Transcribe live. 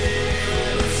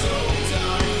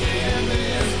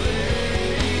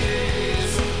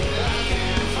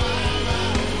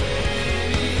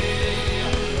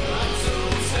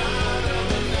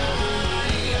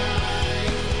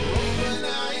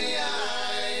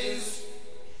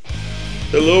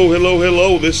Hello, hello,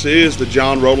 hello. This is the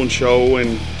John Rowland Show,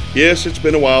 and yes, it's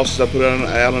been a while since I put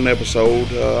out an episode.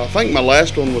 I think my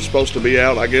last one was supposed to be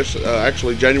out,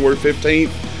 actually January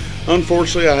 15th.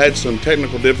 Unfortunately, I had some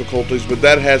technical difficulties, but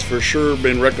that has for sure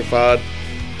been rectified.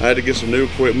 I had to get some new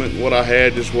equipment. What I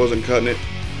had just wasn't cutting it.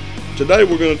 Today,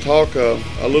 we're going to talk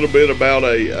a little bit about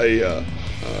a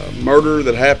murder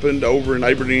that happened over in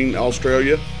Aberdeen,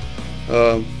 Australia.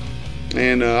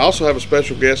 And I also have a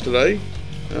special guest today.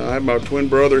 I have my twin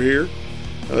brother here,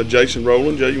 Jason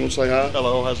Rowland. Jay, you want to say hi?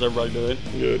 Hello, how's everybody doing?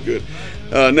 Good.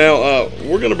 Now,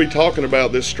 we're going to be talking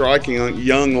about this striking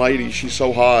young lady. She's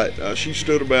so hot. She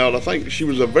stood about, I think she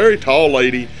was a very tall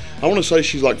lady. I want to say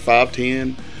she's like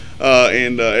 5'10",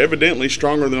 and evidently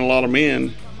stronger than a lot of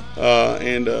men.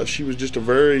 And she was just a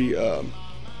very, her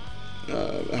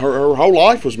whole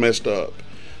life was messed up.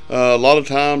 A lot of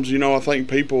times, I think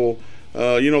people,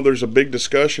 there's a big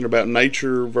discussion about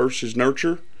nature versus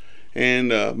nurture.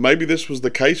 And maybe this was the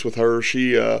case with her.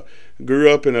 She grew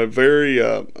up in a very,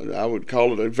 I would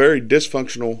call it a very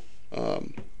dysfunctional,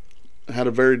 had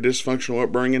a very dysfunctional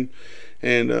upbringing.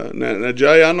 And now,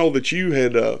 Jay, I know that you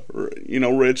had,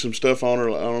 read some stuff on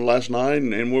her last night.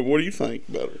 And what do you think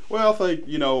about her? Well, I think,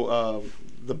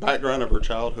 the background of her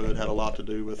childhood had a lot to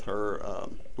do with her,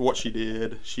 what she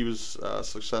did. She was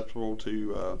susceptible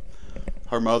to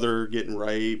her mother getting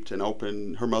raped,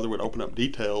 and her mother would open up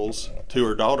details to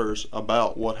her daughters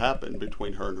about what happened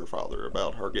between her and her father,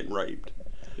 about her getting raped.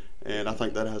 And I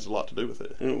think that has a lot to do with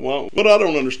it. Well, what I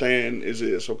don't understand is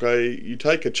this, okay? You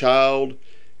take a child,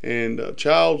 and a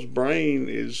child's brain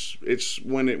it's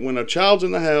when a child's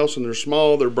in the house and they're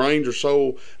small, their brains are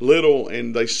so little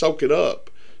and they soak it up.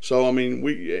 So, I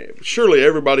mean, surely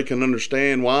everybody can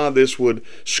understand why this would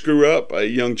screw up a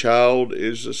young child,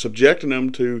 is subjecting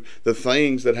them to the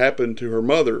things that happened to her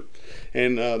mother.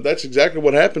 And that's exactly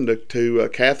what happened to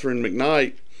Katherine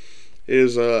Knight,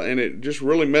 and it just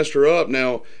really messed her up.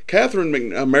 Now,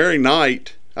 Mary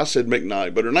Knight, I said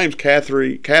McKnight, but her name's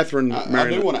Katherine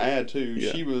Mary. I do want to add, too,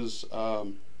 yeah.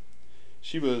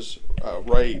 She was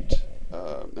raped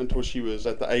until she was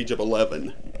at the age of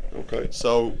 11. Okay.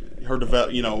 So her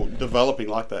developing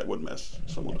like that would mess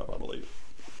someone up, I believe.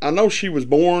 I know she was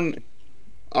born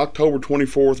October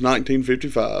 24th,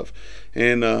 1955,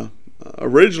 and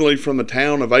originally from the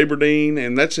town of Aberdeen,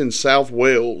 and that's in South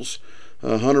Wales,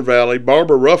 Hunter Valley.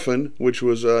 Barbara Ruffin, which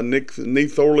was Nick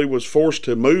Thorley, was forced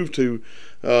to move to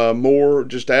Moore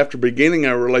just after beginning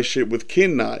a relationship with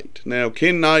Ken Knight. Now,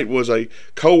 Ken Knight was a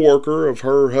co-worker of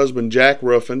her husband, Jack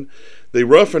Ruffin. The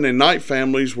Ruffin and Knight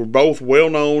families were both well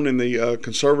known in the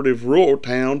conservative rural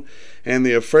town, and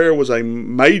the affair was a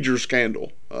major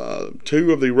scandal.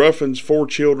 Two of the Ruffins' 4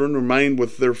 children remained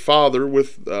with their father,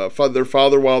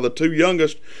 while the 2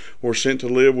 youngest were sent to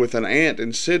live with an aunt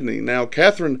in Sydney. Now,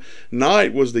 Katherine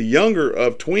Knight was the younger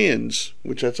of twins,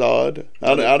 which that's odd.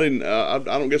 I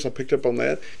don't guess I picked up on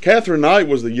that. Katherine Knight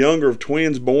was the younger of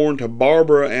twins born to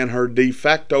Barbara and her de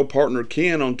facto partner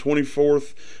Ken on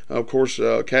 24th. Of course,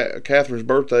 Katherine's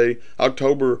birthday,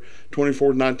 October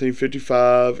 24th,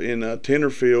 1955, in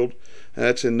Tenterfield.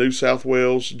 That's in New South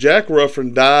Wales. Jack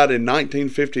Ruffin died in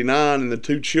 1959, and the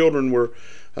 2 children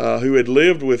who had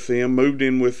lived with them moved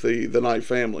in with the Knight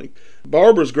family.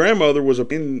 Barbara's grandmother was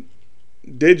an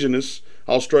indigenous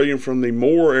Australian from the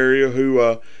Moore area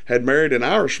who had married an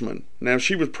Irishman. Now,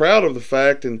 she was proud of the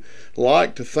fact and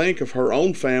liked to think of her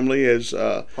own family as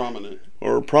prominent.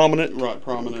 Right,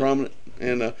 prominent.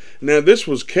 And now this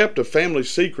was kept a family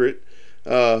secret,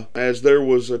 as there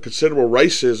was a considerable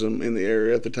racism in the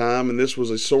area at the time, and this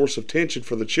was a source of tension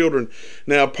for the children.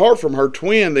 Now, apart from her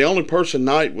twin, the only person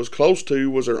Knight was close to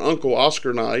was her uncle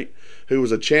Oscar Knight, who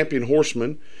was a champion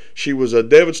horseman. She was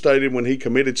devastated when he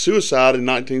committed suicide in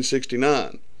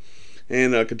 1969,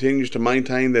 and continues to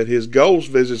maintain that his ghost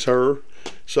visits her.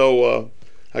 So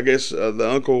I guess the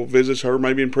uncle visits her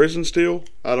maybe in prison still.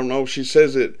 I don't know. She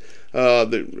says that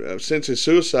since his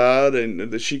suicide,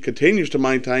 and that she continues to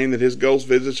maintain that his ghost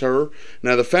visits her.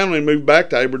 Now, the family moved back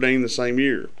to Aberdeen the same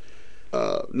year.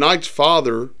 Knight's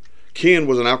father, Ken,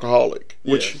 was an alcoholic.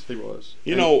 Which, yes, he was.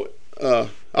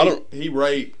 He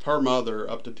raped her mother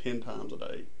up to 10 times a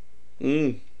day.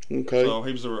 Okay. So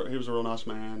he was a real nice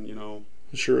man,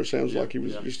 Sure, it sounds like he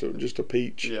was just a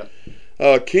peach. Yeah.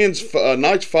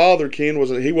 Knight's father, Ken, was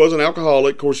an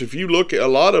alcoholic. Of course, if you look at a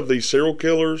lot of these serial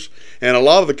killers and a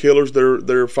lot of the killers,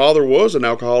 their father was an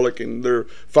alcoholic, and their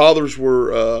fathers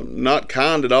were not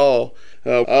kind at all.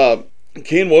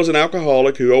 Ken was an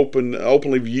alcoholic who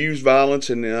openly used violence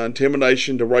and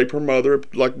intimidation to rape her mother,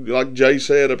 like Jay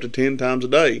said, up to 10 times a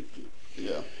day.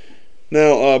 Yeah.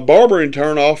 Now, Barbara, in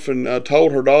turn, often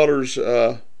told her daughters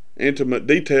intimate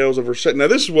details of her sex. Now,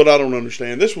 this is what I don't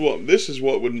understand. This is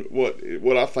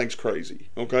what I think's crazy.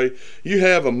 Okay, you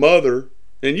have a mother,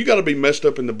 and you got to be messed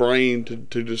up in the brain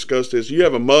to discuss this. You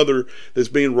have a mother that's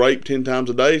being raped 10 times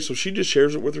a day, so she just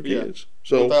shares it with her kids.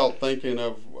 So without thinking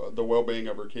of the well-being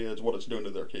of her kids, what it's doing to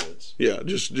their kids. Yeah,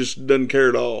 just doesn't care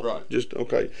at all. Right. Just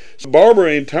okay. So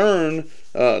Barbara, in turn,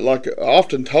 like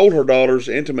often told her daughters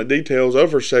intimate details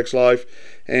of her sex life,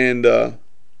 and how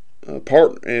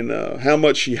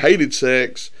much she hated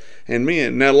sex and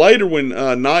men. Now later, when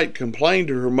Knight complained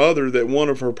to her mother that one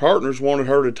of her partners wanted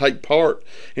her to take part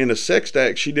in a sex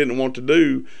act she didn't want to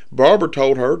do, Barbara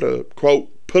told her to, quote,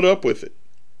 put up with it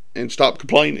and stop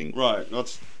complaining. Right.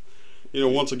 That's,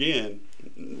 once again,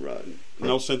 right,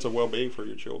 no sense of well-being for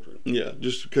your children. Yeah,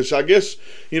 just because I guess,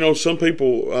 some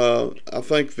people, I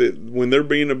think that when they're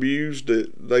being abused,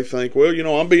 they think, well,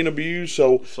 I'm being abused,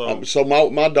 so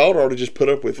my daughter ought to just put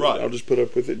up with it. Right. I'll just put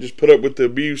up with it. Just put up with the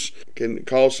abuse. Can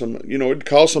cause some, it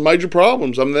cause some major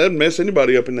problems. I mean, that'd mess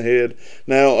anybody up in the head.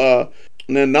 Now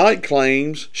Knight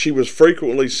claims she was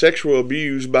frequently sexually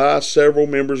abused by several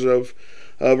members of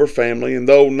her family, and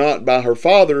though not by her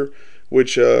father,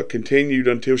 which continued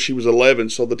until she was 11.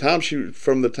 So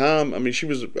she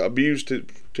was abused to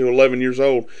 11 years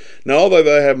old. Now, although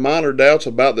they have minor doubts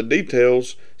about the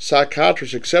details,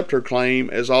 psychiatrists accept her claim,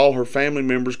 as all her family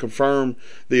members confirm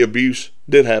the abuse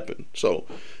did happen. So,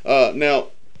 now,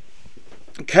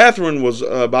 Katherine was,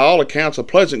 by all accounts, a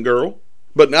pleasant girl.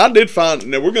 But now I did find,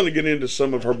 now we're going to get into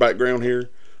some of her background here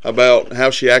about how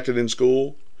she acted in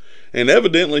school. And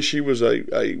evidently she was a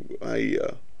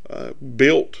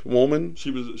built woman.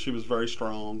 She was very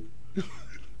strong.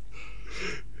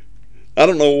 I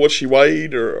don't know what she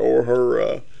weighed or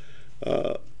her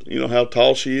how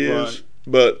tall she is, right.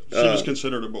 But she was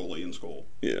considered a bully in school.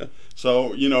 Yeah.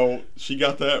 So she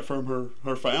got that from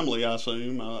her family, I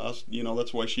assume. That's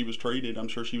the way she was treated. I'm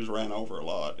sure she was ran over a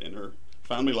lot in her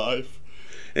family life.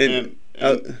 And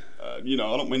I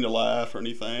don't mean to laugh or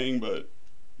anything, but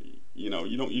you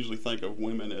don't usually think of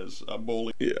women as a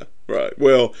bully. Yeah, right.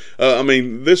 Well,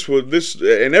 this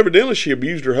and evidently she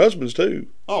abused her husbands too.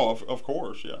 Oh, of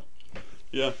course, yeah,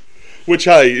 yeah. Which,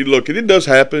 hey, look, it does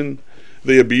happen.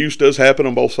 The abuse does happen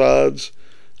on both sides.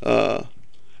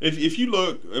 If you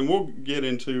look, and we'll get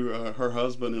into her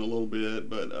husband in a little bit,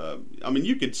 but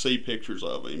you could see pictures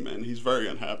of him, and he's very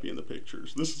unhappy in the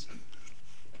pictures. This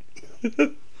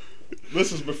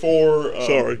is before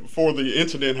the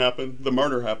incident happened, the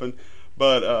murder happened,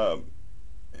 but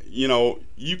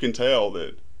you can tell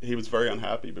that he was very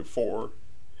unhappy before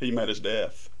he met his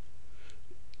death.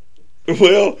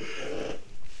 Well,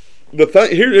 the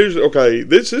thing here's okay.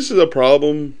 This is a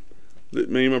problem that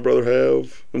me and my brother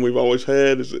have, and we've always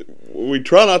had, is that we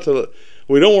try not to.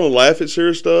 We don't want to laugh at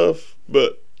serious stuff,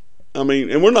 but and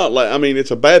we're not.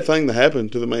 It's a bad thing to happen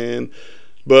to the man,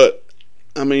 but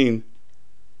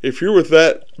if you're with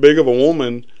that big of a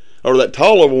woman, or that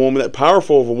tall of a woman, that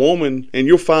powerful of a woman, and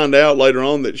you'll find out later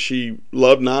on that she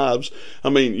loved knives,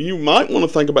 you might want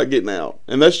to think about getting out.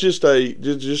 And that's just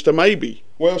a maybe.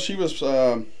 Well, she was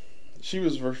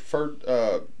referred.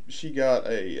 She got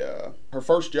her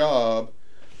first job.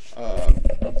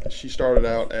 She started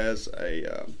out as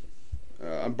a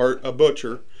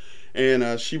butcher,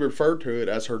 and she referred to it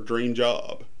as her dream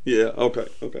job. Yeah. Okay.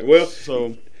 Well,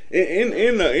 so.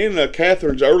 In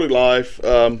Katherine's early life,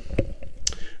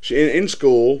 in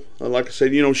school, like I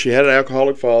said, she had an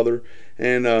alcoholic father,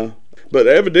 and but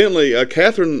evidently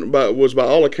Katherine was, by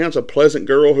all accounts, a pleasant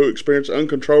girl who experienced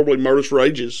uncontrollably murderous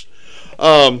rages,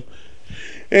 so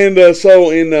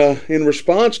in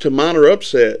response to minor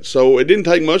upset, so it didn't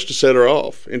take much to set her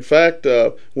off. In fact,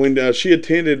 when she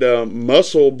attended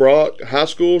Musselbrook High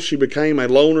School, she became a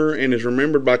loner and is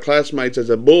remembered by classmates as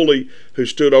a bully who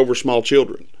stood over small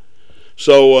children.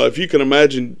 So if you can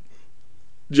imagine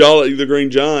Jolly the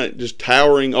Green Giant just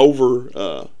towering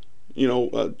over,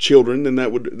 children, then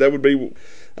that would be.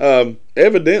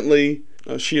 Evidently,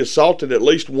 she assaulted at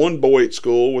least one boy at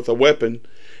school with a weapon,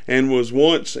 and was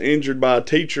once injured by a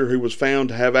teacher who was found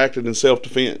to have acted in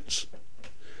self-defense.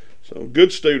 So,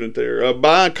 good student there.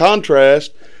 By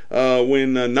contrast,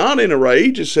 when not in a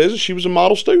rage, it says that she was a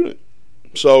model student.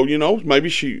 So,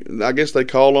 maybe I guess they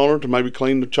called on her to maybe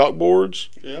clean the chalkboards.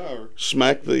 Yeah. Or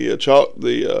smack the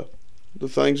the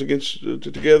things against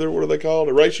together. What are they called?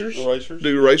 Erasers? Erasers.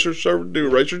 Do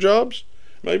eraser jobs?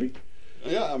 Maybe.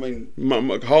 Yeah,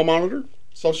 hall monitor.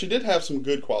 So she did have some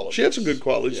good qualities. She had some good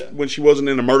qualities when she wasn't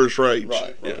in a murderous rage.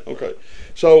 Right. Yeah. Okay.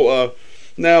 So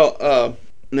now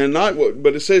Now, Knight,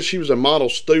 but it says she was a model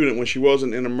student when she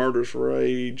wasn't in a murderous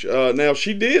rage. Now,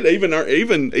 she did even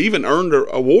earned her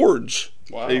awards.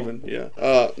 Wow.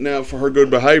 Now, for her good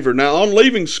behavior. Now, on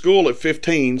leaving school at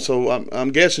 15, so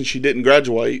I'm guessing she didn't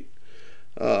graduate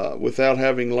without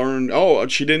having learned. Oh,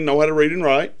 she didn't know how to read and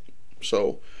write.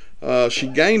 So she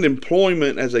gained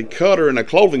employment as a cutter in a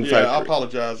clothing factory. Yeah, I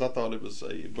apologize. I thought it was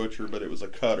a butcher, but it was a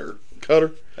cutter.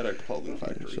 Cutter? At a clothing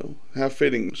factory. So, how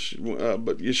fitting.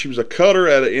 But she was a cutter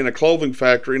in a clothing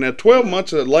factory. Now, 12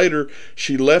 months later,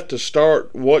 she left to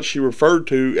start what she referred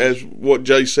to as what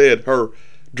Jay said, her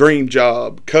dream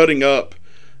job, cutting up,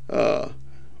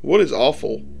 what is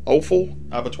offal? Offal?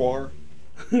 Abattoir.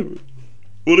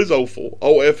 What is offal?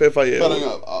 O-F-F-A-L. Cutting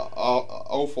up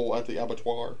offal at the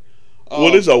abattoir.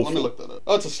 What is offal? Let me look that up.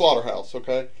 Oh, it's a slaughterhouse,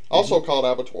 okay? Also called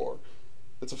abattoir.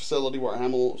 It's a facility where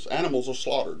animals are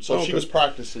slaughtered. So she was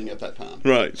practicing at that time.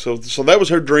 Right. So that was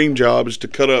her dream job, is to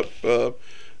cut up,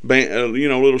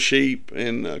 little sheep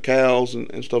and cows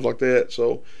and stuff like that.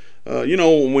 So,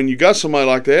 when you got somebody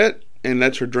like that, and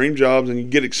that's her dream job, and you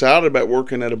get excited about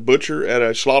working at a butcher at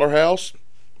a slaughterhouse,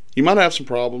 you might have some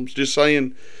problems. Just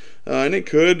saying. And it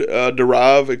could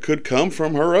it could come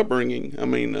from her upbringing. I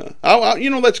mean,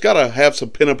 that's got to have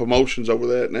some pent-up emotions over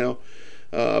that now.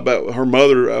 About her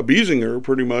mother abusing her,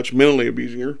 pretty much mentally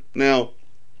abusing her. Now,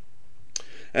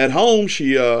 at home,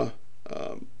 she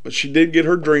did get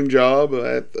her dream job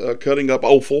at cutting up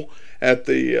offal at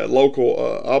the local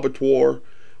abattoir,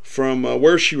 from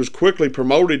where she was quickly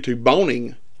promoted to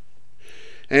boning.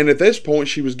 And at this point,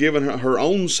 she was given her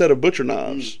own set of butcher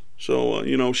knives. So,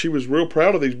 she was real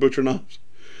proud of these butcher knives.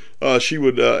 She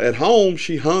would, at home,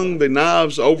 she hung the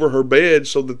knives over her bed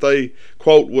so that they,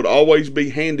 quote, would always be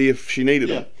handy if she needed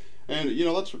them. And,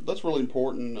 that's really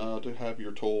important to have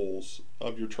your tools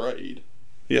of your trade.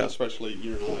 Yeah. Especially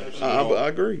your knives. I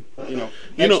agree.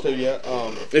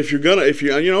 If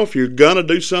you're gonna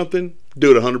do something,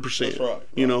 do it 100%. That's right.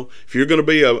 If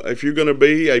you're gonna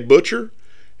be a butcher,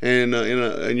 and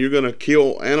you're going to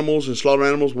kill animals and slaughter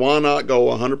animals, why not go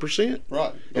 100%?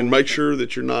 Right. And make sure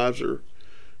that your knives are,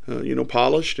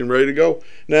 polished and ready to go.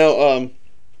 Now,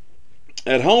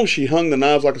 at home, she hung the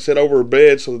knives, like I said, over her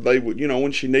bed so that they would,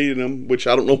 when she needed them, which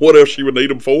I don't know what else she would need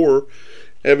them for.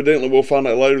 Evidently, we'll find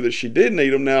out later that she did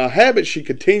need them. Now, a habit she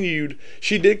did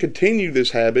continue this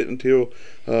habit until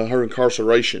her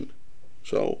incarceration.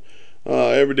 So,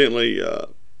 evidently,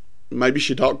 maybe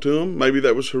she talked to him. Maybe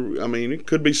that was her. I mean, it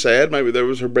could be sad. Maybe that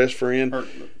was her best friend.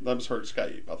 That was her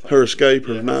escape, I think. Her escape,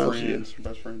 her knives. Her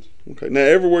best friends. Okay. Now,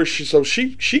 everywhere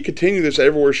she continued this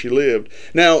everywhere she lived.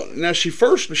 Now she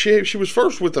was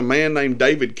first with a man named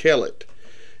David Kellett,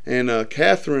 and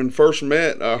Katherine first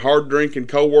met a hard drinking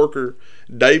co-worker,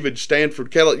 David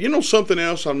Stanford Kellett. Something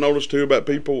else I've noticed too about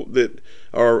people that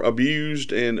are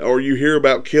abused or you hear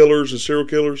about killers and serial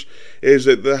killers is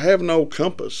that they have no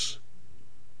compass.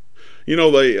 They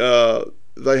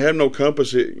have no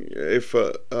compass. If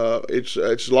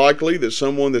it's likely that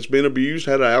someone that's been abused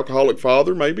had an alcoholic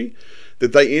father, maybe,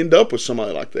 that they end up with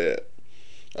somebody like that.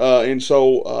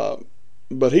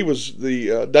 But he was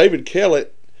David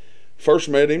Kellett. First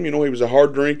met him. He was a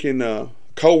hard drinking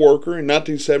co-worker in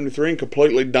 1973 and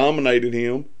completely dominated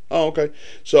him. Oh, okay.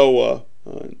 So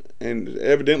and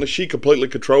evidently she completely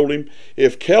controlled him.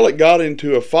 If Kellett got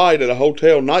into a fight at a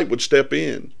hotel, Knight would step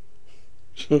in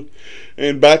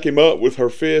and back him up with her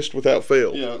fist without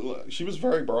fail. Yeah, she was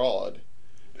very broad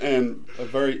and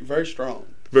very, very strong.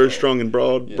 Very strong and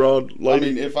broad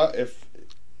lady. I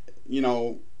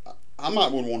mean, I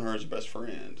might would want her as a best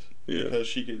friend. Yeah. Because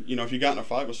she could, if you got in a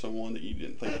fight with someone that you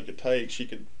didn't think you could take, she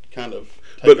could kind of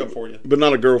take up for you. But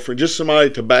not a girlfriend, just somebody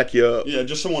to back you up. Yeah,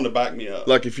 just someone to back me up.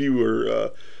 Like if you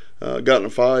were got in a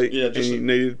fight and you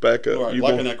needed backup. Right,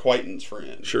 like an acquaintance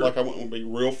friend. Sure. Like I wouldn't want to be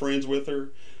real friends with her.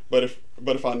 But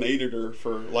if I needed her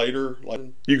for later,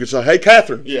 you could say, "Hey,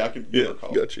 Katherine." Yeah, I could give her a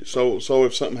call. Got you. So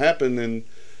if something happened, then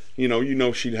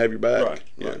she'd have your back. Right.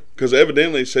 Yeah. Because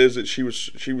evidently it says that she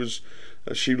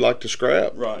liked to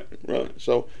scrap. Right.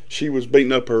 So she was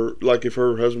beating up her, like if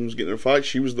her husband was getting in a fight,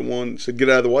 she was the one that said, "Get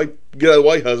out of the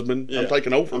way, husband. Yeah. I'm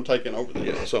taking over."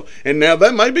 This. Yeah. So and now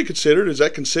that may be considered. Is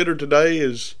that considered today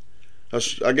as?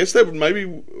 I guess that would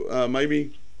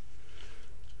maybe.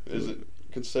 Is it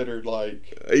considered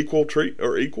like equal treat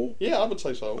or equal? Yeah, I would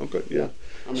say so. Okay, yeah.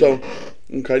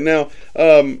 Okay. Now,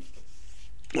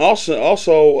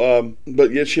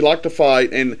 but yet she liked to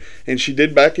fight, and she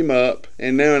did back him up.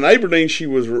 And now in Aberdeen, she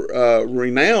was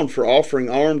renowned for offering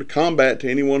armed combat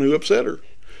to anyone who upset her.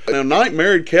 Now, Knight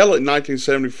married Kellett in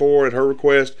 1974 at her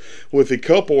request, with the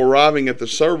couple arriving at the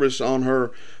service on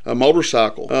her a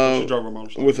motorcycle. She drove a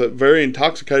motorcycle with a very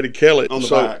intoxicated Kelly on the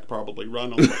back, probably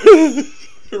riding on the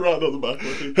back. Right on the back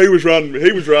with him. He was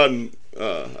riding.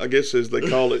 I guess as they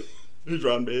call it. He's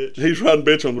riding bitch. He's riding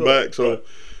bitch on the back. So,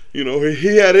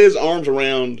 he had his arms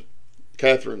around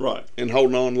Katherine, right, and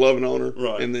holding on, loving on her,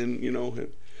 right, and then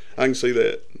I can see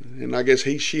that, and I guess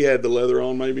she had the leather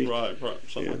on, maybe, right,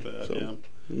 something like that. So yeah,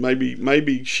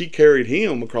 maybe she carried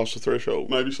him across the threshold.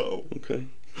 Maybe so. Okay.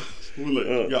 When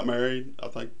they got married, I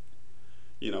think,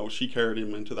 she carried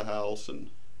him into the house and.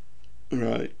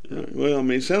 Right. Right. Well, I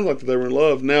mean, it sounds like they were in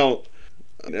love. Now,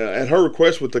 at her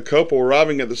request, with the couple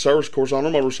arriving at the service course on her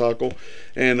motorcycle,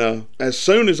 and as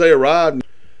soon as they arrived,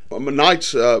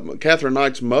 Katherine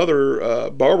Knight's mother,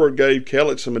 Barbara, gave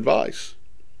Kellett some advice.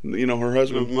 Her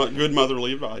husband. Good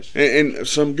motherly advice. And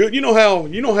some good. You know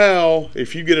how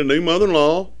if you get a new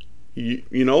mother-in-law,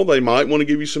 they might want to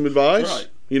give you some advice. Right.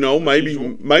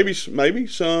 Maybe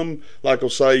some, like, will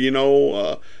say,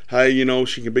 hey,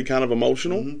 she can be kind of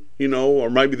emotional, mm-hmm. Or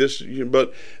maybe this,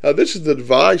 but this is the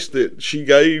advice that she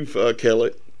gave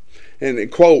Kellett, and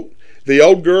quote, "The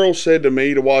old girl said to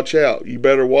me to watch out. You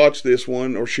better watch this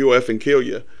one or she'll effing kill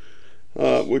you,"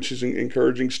 which is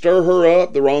encouraging. Stir her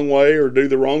up the wrong way or do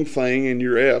the wrong thing and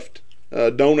you're effed.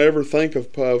 Don't ever think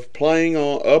of playing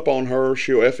up on her.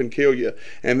 She'll effing kill you.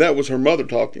 And that was her mother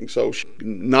talking. So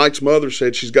Knight's mother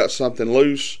said she's got something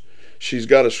loose. She's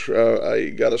got a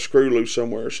screw loose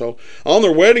somewhere. So on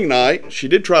their wedding night, she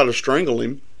did try to strangle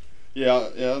him. Yeah,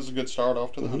 it was a good start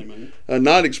off to the honeymoon.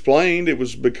 Knight explained it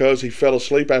was because he fell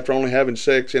asleep after only having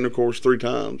intercourse 3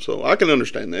 times. So I can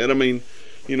understand that. I mean,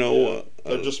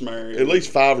 they're just married. At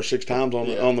least 5 or 6 times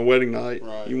on the wedding night.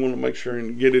 Right. You want to make sure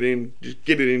and get it in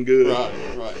good.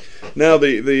 Right. Now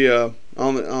the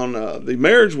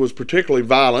marriage was particularly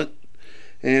violent,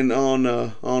 and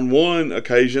on one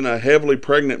occasion, a heavily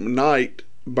pregnant Knight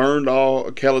burned all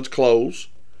Kellett's clothes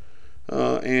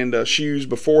and shoes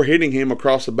before hitting him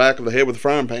across the back of the head with a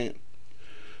frying pan.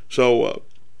 So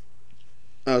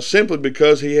simply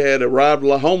because he had arrived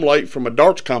home late from a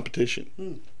darts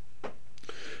competition.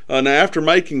 Now, after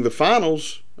making the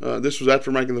finals, this was after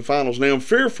making the finals. Now, in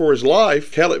fear for his life,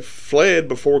 Kellett fled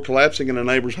before collapsing in a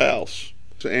neighbor's house,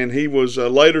 and he was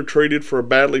later treated for a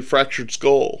badly fractured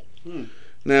skull.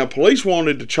 Now, police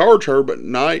wanted to charge her, but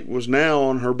Knight was now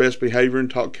on her best behavior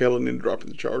and talked Kellett into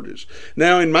dropping the charges.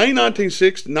 Now, in May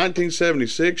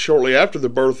 1976, shortly after the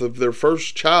birth of their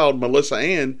first child, Melissa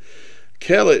Ann,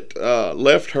 Kellett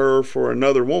left her for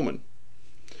another woman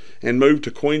and moved to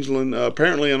Queensland,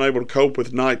 apparently unable to cope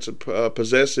with Knight's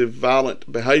possessive,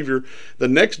 violent behavior. The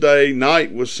next day,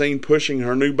 Knight was seen pushing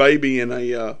her new baby in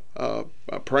a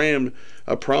pram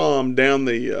down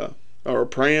the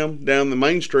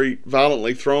main street,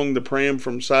 violently throwing the pram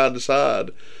from side to side.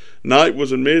 Knight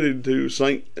was admitted to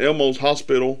St. Elmo's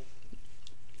Hospital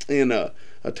in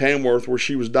Tamworth, where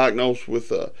she was diagnosed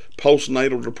with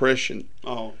postnatal depression.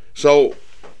 Oh, So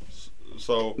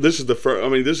this is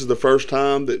the first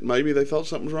time that maybe they thought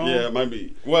something was wrong. Yeah,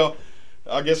 maybe. Well,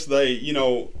 I guess they,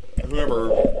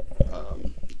 whoever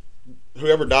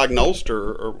diagnosed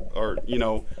her, or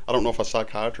I don't know if a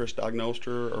psychiatrist diagnosed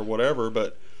her or whatever,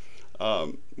 but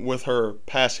with her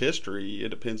past history, it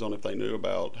depends on if they knew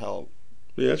about how.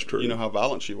 Yeah, that's true. How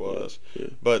violent she was. Yeah.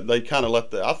 But they kind of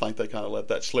I think they kind of let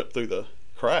that slip through the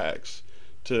cracks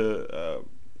to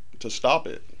stop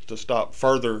it, to stop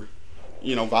further.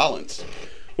 Violence.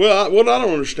 Well, what I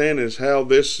don't understand is how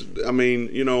this. I mean,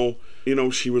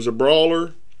 she was a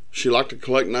brawler. She liked to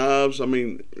collect knives. I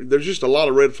mean, there's just a lot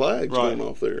of red flags going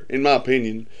off there, in my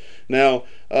opinion. Now,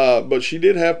 but she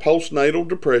did have postnatal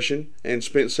depression and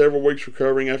spent several weeks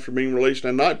recovering after being released.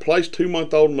 And Knight placed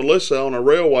 2-month-old Melissa on a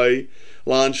railway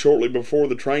line shortly before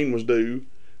the train was due.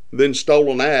 Then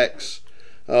stole an axe,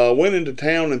 went into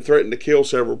town and threatened to kill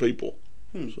several people.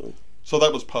 So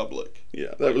that was public.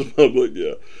 Yeah, that was public,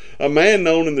 yeah. A man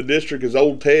known in the district as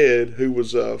Old Ted, who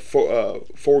was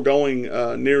foregoing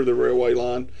near the railway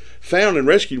line, found and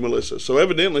rescued Melissa. So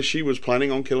evidently she was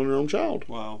planning on killing her own child.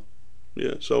 Wow.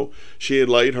 Yeah, so she had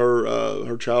laid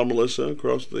her child Melissa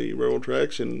across the railroad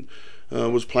tracks and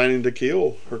was planning to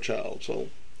kill her child. So,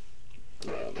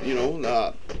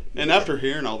 And after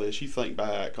hearing all this, you think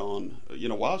back on,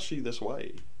 why is she this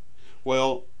way?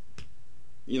 Well,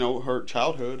 her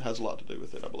childhood has a lot to do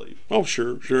with it, I believe. Oh,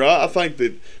 sure. I think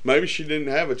that maybe she didn't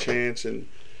have a chance, and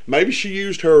maybe she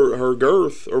used her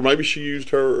girth, or maybe she used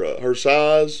her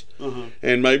size,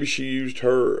 and maybe she used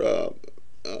her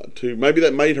maybe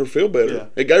that made her feel better. Yeah.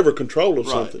 It gave her control of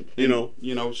something.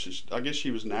 I guess she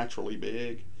was naturally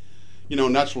big.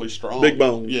 Naturally strong. Big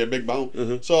bone. Yeah, big bone.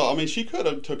 Uh-huh. So, she could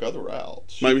have took other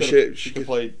routes. She could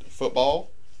play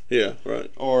football. Yeah, right.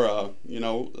 Or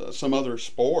some other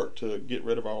sport to get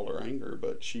rid of all her anger,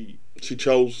 but she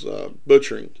chose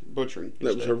butchering. Butchering.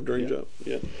 That was her dream yeah. job.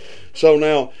 Yeah. So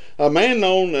now a man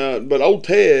known, but old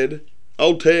Ted,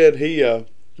 he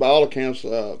by all accounts,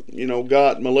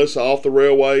 got Melissa off the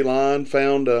railway line,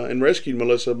 found and rescued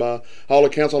Melissa by all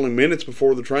accounts only minutes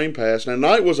before the train passed. Now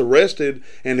Knight was arrested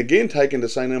and again taken to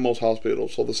St. Elmo's Hospital,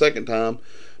 so the second time,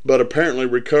 but apparently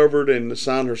recovered and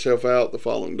signed herself out the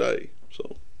following day.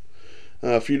 So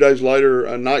a few days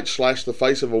later, Knight slashed the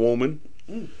face of a woman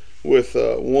with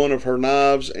one of her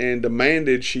knives and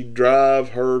demanded she drive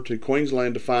her to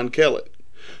Queensland to find Kellett.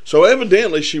 So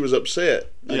evidently she was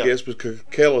upset, I guess, because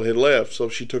Kellett had left, so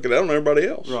she took it out on everybody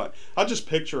else. Right. I just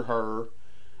picture her,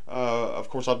 of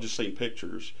course I've just seen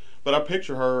pictures, but I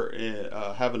picture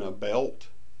her having a belt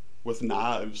with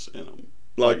knives in them.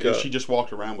 And she just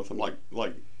walked around with them like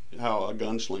how a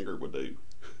gunslinger would do.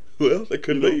 Well, it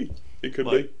could be. It could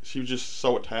be. She was just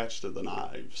so attached to the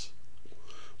knives.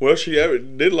 Well, she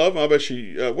did love them. I bet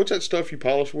she. What's that stuff you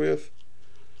polish with?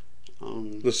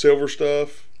 The silver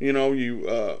stuff.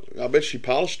 I bet she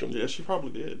polished them. Yeah, she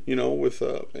probably did.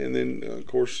 And then of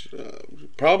course,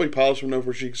 probably polished them enough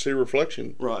where she could see a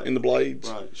reflection in the blades.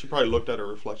 Right. She probably looked at her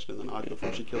reflection in the knife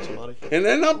before she killed somebody. And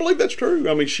I believe that's true.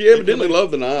 I mean, she evidently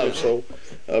loved the knives. So,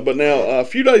 but now a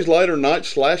few days later, Knight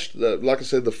slashed, like I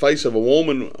said, the face of a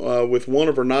woman with one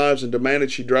of her knives and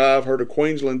demanded she drive her to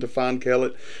Queensland to find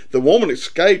Kellett. The woman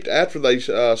escaped after they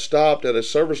stopped at a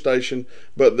service station,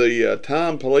 but the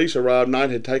time police arrived,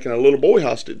 Knight had taken a little boy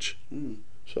hostage.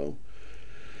 So,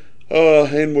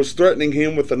 and was threatening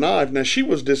him with a knife. Now, she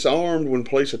was disarmed when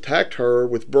police attacked her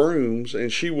with brooms,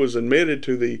 and she was admitted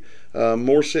to the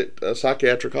Morset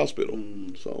Psychiatric Hospital.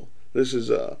 So, this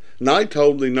is Knight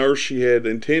told the nurse she had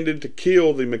intended to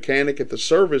kill the mechanic at the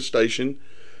service station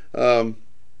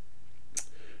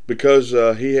because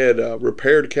he had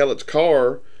repaired Kellett's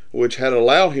car, which had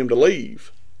allowed him to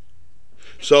leave.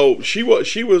 So she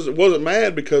wasn't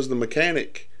mad because the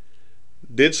mechanic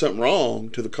did something wrong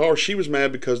to the car. She was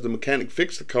mad because the mechanic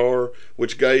fixed the car,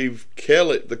 which gave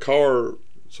Kellett the car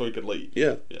so he could leave.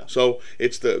 Yeah. So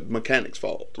it's the mechanic's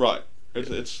fault. Right.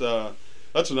 It's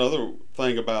that's another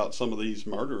thing about some of these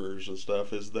murderers and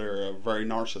stuff is they're very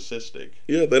narcissistic.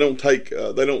 Yeah, they don't have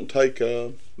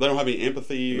any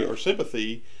empathy or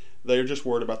sympathy. They're just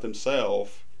worried about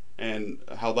themselves and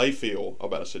how they feel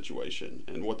about a situation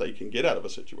and what they can get out of a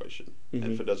situation. And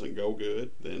if it doesn't go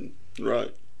good, then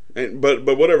right. And but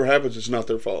whatever happens, it's not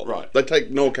their fault. Right. They take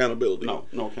no accountability.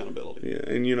 No accountability. Yeah,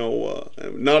 and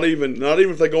not even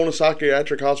if they go in a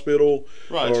psychiatric hospital.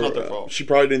 Right, it's not their fault. She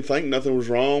probably didn't think nothing was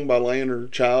wrong by laying her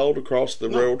child across the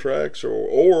rail tracks,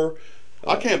 or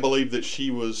I can't believe that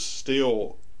she was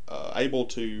still able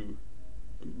to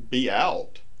be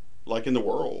out, like in the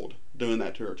world, doing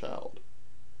that to her child.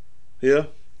 Yeah.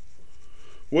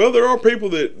 Well, there are people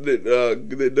that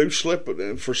do slip,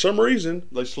 and for some reason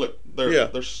they slip. They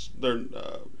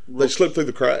slip through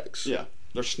the cracks. Yeah,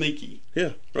 they're sneaky.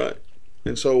 Yeah, right.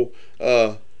 And so,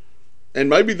 and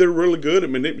maybe they're really good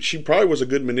at She probably was a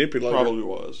good manipulator. Probably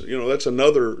was. That's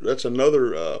another.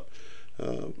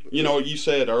 You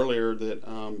said earlier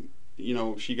that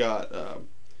she got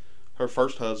her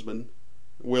first husband,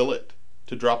 Willett,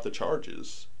 to drop the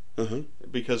charges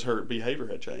because her behavior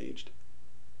had changed.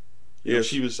 Yes.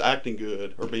 She was acting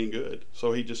good or being good.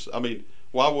 So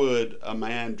why would a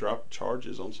man drop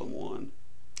charges on someone?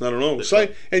 I don't know.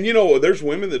 There's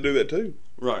women that do that too.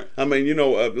 Right. I mean,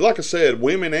 like I said,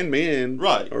 women and men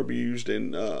are abused,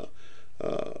 and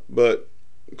but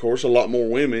of course, a lot more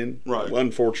women,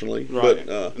 unfortunately. Right.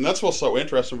 But, and that's what's so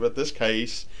interesting about this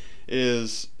case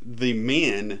is the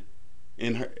men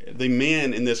in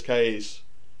this case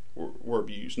were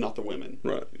abused, not the women.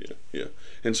 Right. Yeah.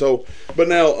 And so, but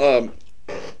now,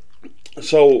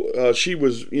 she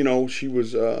was,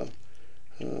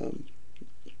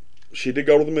 she did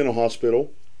go to the mental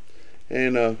hospital,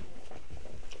 and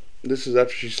this is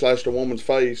after she slashed a woman's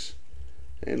face,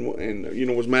 and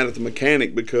was mad at the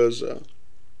mechanic because,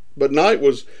 but Knight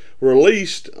was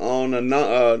released on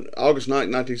August 9,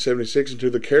 1976 into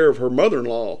the care of her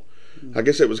mother-in-law. I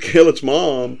guess it was Kellett's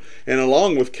mom, and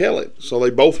along with Kellett, so they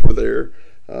both were there.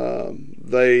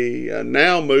 They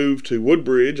now moved to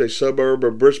Woodbridge, a suburb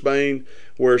of Brisbane,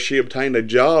 where she obtained a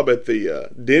job at the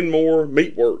Denmore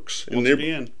Meatworks.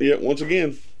 Once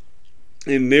again,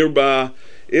 in nearby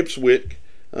Ipswich.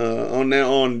 On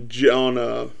March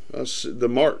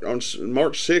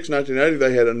 6, 1980,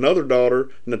 they had another daughter,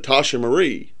 Natasha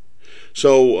Marie.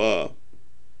 So.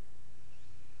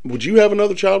 Would you have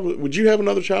another child with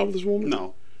this woman?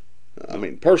 No. I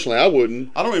mean, personally, I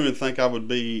wouldn't. I don't even think I would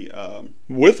be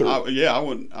with her. I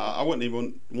wouldn't. I wouldn't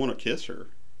even want to kiss her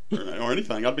or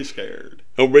anything. I'd be scared.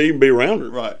 Or even be around her.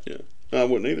 Right. Yeah. I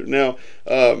wouldn't either. Now,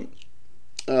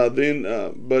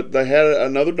 but they had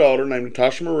another daughter named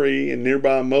Natasha Marie in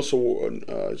nearby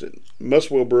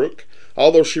Muswellbrook.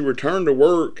 Although she returned to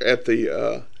work at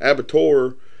the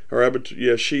abattoir,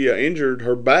 she injured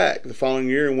her back the following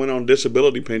year and went on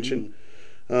disability pension.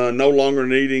 No longer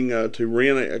needing to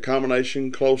rent a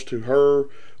accommodation close to her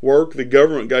work, the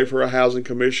government gave her a housing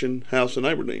commission house in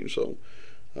Aberdeen. So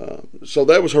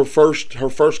that was her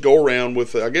first go around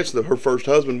with, I guess, her first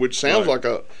husband, which sounds like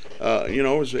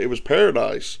it was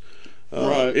paradise.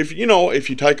 Right. If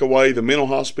you take away the mental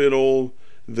hospital,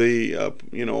 the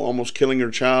almost killing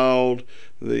her child,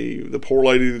 the poor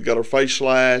lady that got her face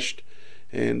slashed,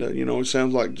 and it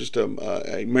sounds like just a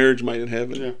marriage made in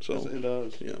heaven. Yeah, so it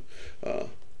does. Yeah.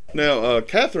 Now,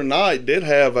 Katherine Knight did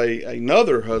have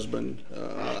another husband.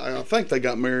 I think they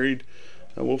got married.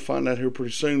 We'll find out here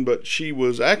pretty soon. But she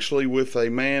was actually with a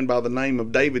man by the name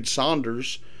of David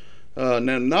Saunders. Now,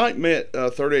 Knight met a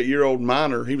 38-year-old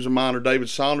miner. He was a miner, David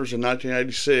Saunders, in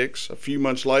 1986. A few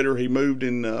months later, he moved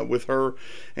in with her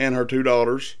and her two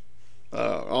daughters.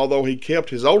 Although he kept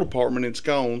his old apartment in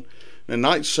Scone, and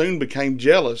Knight soon became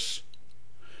jealous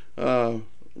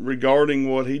regarding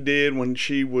what he did when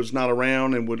she was not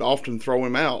around and would often throw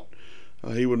him out.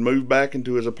 He would move back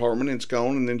into his apartment in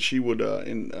Scone, and then she would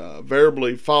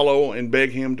invariably follow and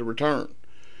beg him to return.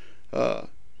 In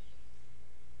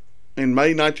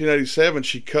May 1987,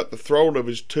 she cut the throat of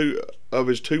his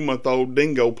 2-month-old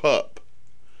dingo pup.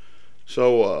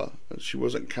 So she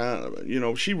wasn't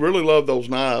she really loved those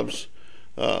knives.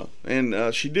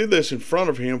 And she did this in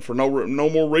front of him for no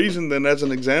more reason than as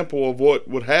an example of what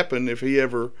would happen if he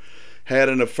ever had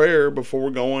an affair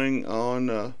before going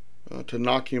on to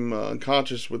knock him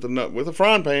unconscious with a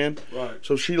frying pan. Right.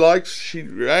 So she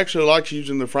actually likes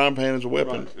using the frying pan as a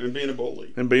weapon. Right. And being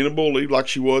a bully. Like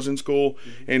she was in school.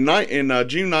 Mm-hmm. In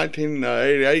June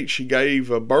 1988, she gave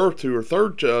birth to her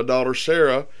third daughter,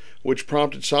 Sarah, which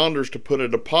prompted Saunders to put a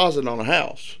deposit on a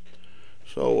house.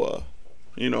 So,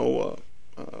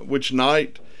 which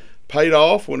Knight paid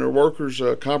off when her workers'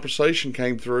 compensation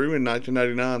came through in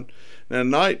 1989. Now,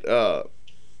 Knight, in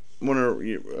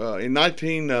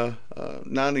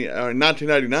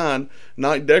 1989,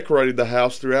 Knight decorated the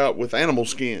house throughout with animal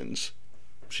skins.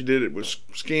 She did it with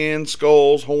skins,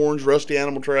 skulls, horns, rusty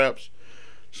animal traps,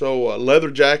 so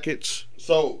leather jackets.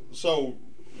 So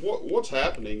what's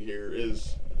happening here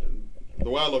is, the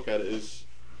way I look at it is,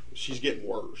 she's getting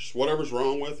worse. Whatever's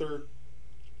wrong with her.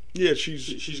 Yeah,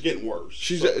 she's getting worse.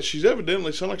 She's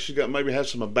evidently sounds like she's got maybe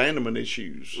has some abandonment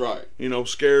issues. Right.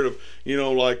 Scared of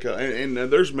and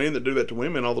there's men that do that to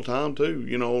women all the time too.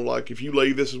 Like if you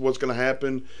leave, this is what's going to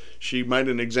happen. She made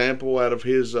an example out of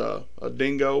his a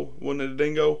dingo. Wasn't it a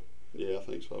dingo? Yeah, I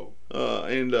think so.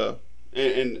 And the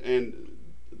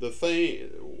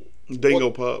thing. Dingo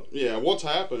pup. Yeah, what's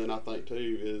happened, I think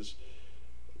too, is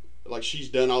like she's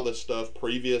done all this stuff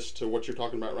previous to what you're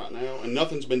talking about right now, and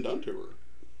nothing's been done to her.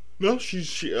 No,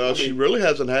 she really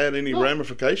hasn't had any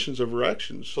ramifications of her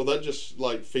actions. So that just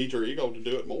like feeds her ego to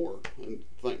do it more, and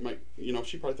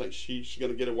she probably thinks she's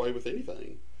going to get away with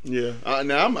anything. Yeah,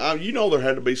 now there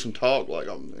had to be some talk like,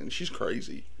 and she's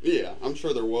crazy. Yeah, I'm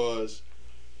sure there was.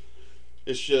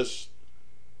 It's just,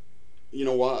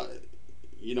 why,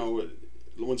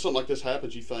 when something like this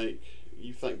happens, you think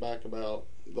back about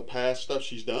the past stuff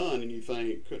she's done, and you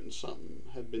think, couldn't something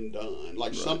have been done?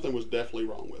 Like, something was definitely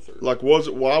wrong with her. Like,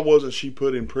 why wasn't she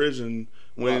put in prison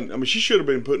when? Right. I mean, she should have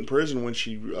been put in prison when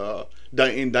she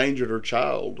endangered her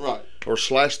child, right? Or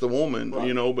slashed the woman,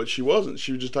 right. But she wasn't.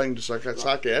 She was just taken to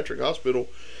psychiatric hospital,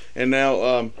 and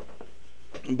now,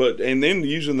 and then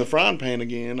using the frying pan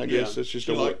again. I guess it's just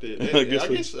she liked it. I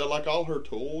guess like all her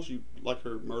tools, like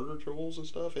her murder tools and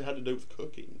stuff, it had to do with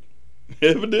cooking.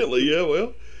 Evidently, yeah.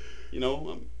 Well.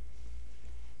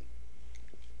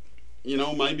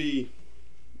 Maybe,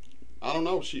 I don't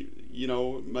know,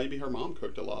 maybe her mom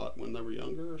cooked a lot when they were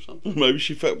younger or something. Maybe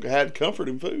she had comfort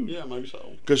in food. Yeah, maybe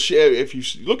so. Because if you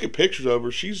look at pictures of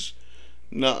her, she's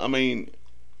not,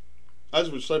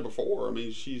 as we said before,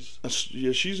 she's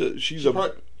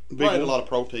probably had a lot of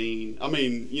protein.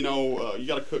 You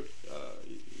got to cook,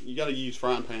 you got to use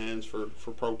frying pans for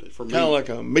protein, for meat. Kind of like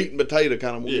a meat and potato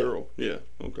kind of girl. Yeah.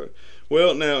 Okay.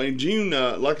 Well, now in June,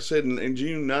 like I said, in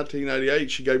June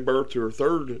 1988, she gave birth to her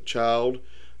third child,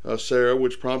 Sarah,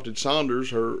 which prompted Saunders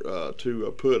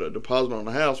to put a deposit on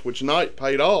the house, which Knight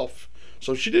paid off.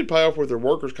 So she did pay off with her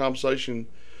workers' compensation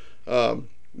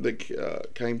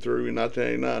that came through in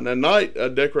 1989. Now, Knight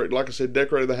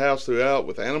decorated the house throughout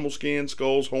with animal skin,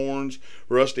 skulls, horns,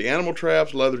 rusty animal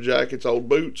traps, leather jackets, old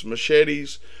boots,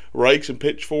 machetes, rakes, and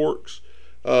pitchforks.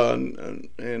 And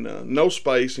no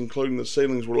space, including the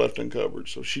ceilings, were left uncovered.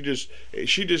 So she just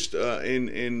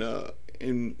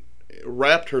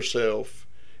wrapped herself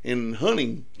in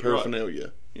hunting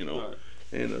paraphernalia, Right.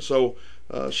 And so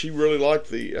she really liked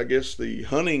the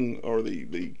hunting, or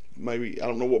the maybe, I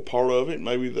don't know what part of it,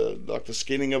 maybe the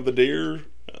skinning of the deer,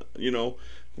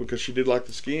 because she did like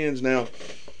the skins. Now,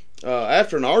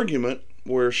 after an argument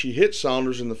where she hit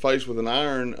Saunders in the face with an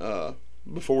iron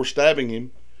before stabbing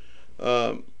him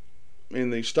in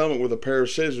the stomach with a pair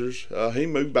of scissors, he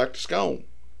moved back to Scone.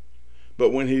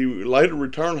 But when he later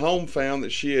returned home, found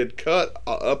that she had cut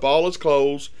up all his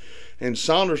clothes, and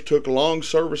Saunders took long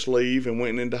service leave and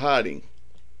went into hiding.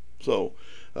 So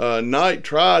Knight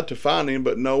tried to find him,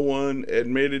 but no one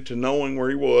admitted to knowing where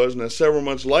he was. Now, several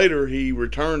months later, he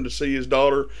returned to see his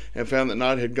daughter and found that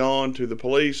Knight had gone to the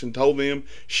police and told them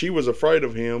she was afraid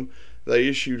of him. They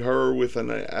issued her with an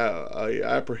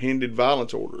apprehended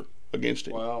violence order against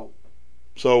him. Wow.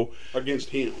 So against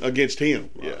him.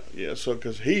 Right. Yeah. So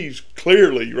because he's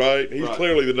clearly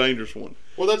clearly the dangerous one.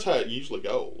 Well, that's how it usually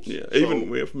goes. Yeah, even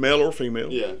with male or female.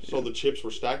 Yeah. So the chips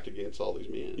were stacked against all these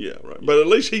men. Yeah, right. But at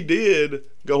least he did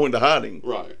go into hiding.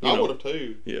 Right. I would have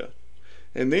too. Yeah.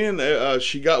 And then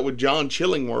she got with John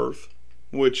Chillingworth,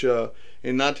 which in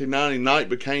 1990 Knight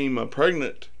became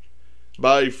pregnant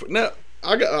by. Now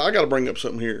I got to bring up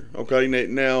something here. Okay.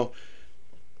 Now.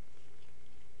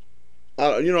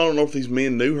 I don't know if these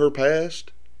men knew her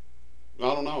past.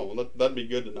 I don't know. That'd be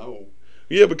good to know.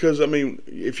 Yeah, because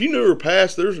if you knew her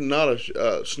past, there's not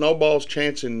a snowball's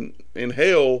chance in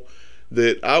hell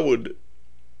that I would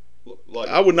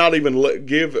not even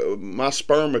give my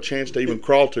sperm a chance to even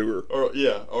crawl to her. Or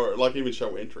even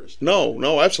show interest.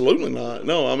 No, absolutely not.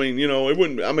 No, it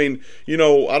wouldn't.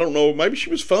 I don't know. Maybe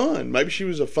she was fun. Maybe she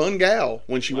was a fun gal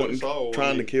when she wasn't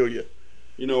trying to kill you.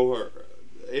 Her.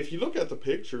 If you look at the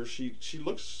picture, she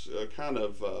looks kind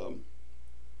of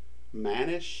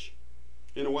mannish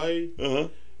in a way. Uh-huh.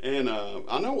 And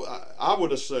I know I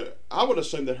would assume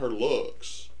that her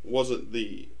looks wasn't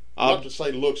not to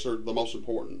say looks are the most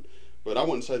important, but I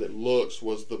wouldn't say that looks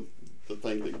was the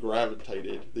thing that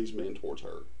gravitated these men towards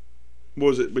her.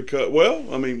 Was it because? Well,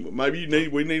 maybe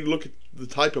we need to look at the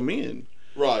type of men.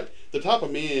 Right, the type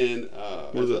of men.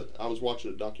 I was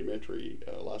watching a documentary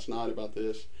last night about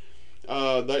this.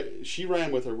 She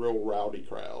ran with a real rowdy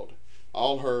crowd.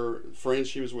 All her friends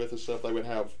she was with and stuff, they would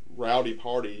have rowdy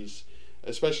parties,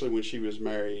 especially when she was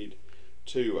married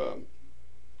to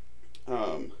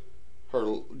her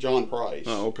John Price,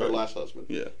 her last husband.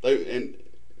 Yeah. They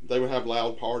would have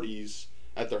loud parties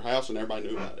at their house, and everybody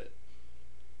knew about it.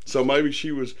 So maybe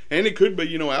she was, and it could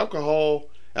be, alcohol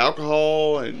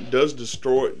and does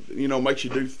destroy, makes you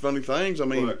do funny things.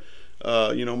 Maybe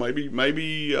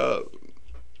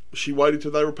she waited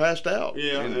till they were passed out.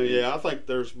 Yeah. I think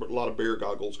there's a lot of beer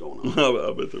goggles going on.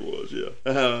 I bet there was. Yeah.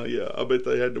 I bet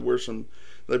they had to wear some.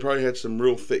 They probably had some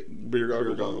real thick beer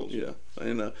goggles. Yeah.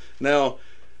 And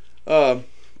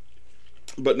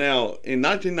but now in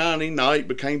 1990, Knight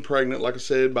became pregnant, like I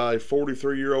said, by a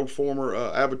 43-year-old former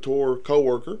Abattoir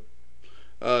co-worker,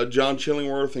 John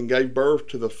Chillingworth, and gave birth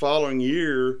to the following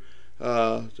year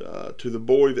to the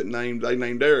boy they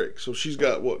named Eric. So she's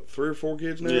got 3 or 4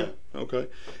 kids now? Yeah. Okay.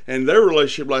 And their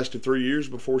relationship lasted 3 years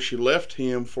before she left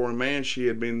him for a man she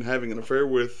had been having an affair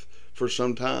with for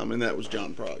some time, and that was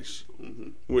John Price. Mm-hmm.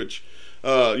 Which,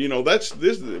 that's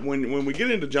this. When we get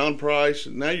into John Price,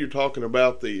 now you're talking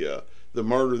about the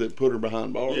murder that put her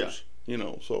behind bars.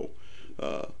 Yeah. So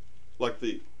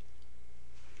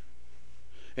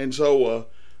and so.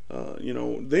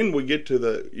 Then we get to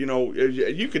the,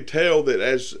 you could tell that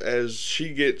as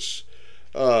she gets,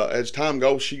 as time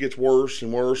goes, she gets worse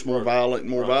and worse, more violent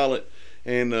and more violent,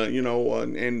 and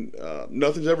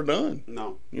nothing's ever done.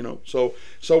 No. So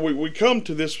we come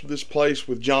to this place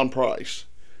with John Price,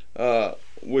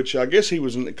 which I guess he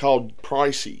was called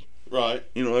Pricey. Right.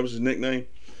 That was his nickname.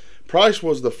 Price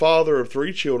was the father of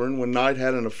 3 children when Knight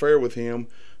had an affair with him.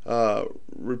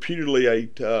 Reputedly a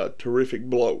terrific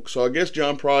bloke. So I guess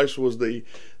John Price was the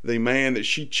man that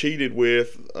she cheated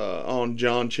with on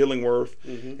John Chillingworth.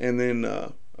 Mm-hmm. And then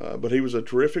but he was a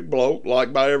terrific bloke,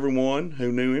 liked by everyone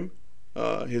who knew him.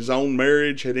 His own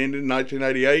marriage had ended in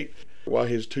 1988, while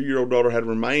his 2-year-old daughter had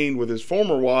remained with his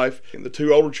former wife, and the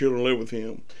 2 older children lived with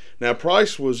him. Now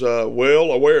Price was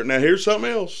well aware. Now here's something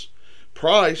else.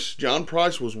 John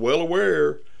Price was well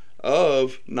aware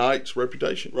of Knight's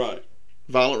reputation. Right.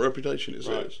 Violent reputation, it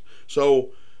says. Right.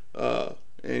 So,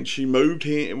 and she moved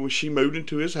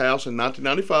into his house in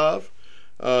 1995.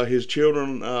 His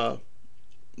children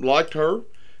liked her.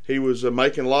 He was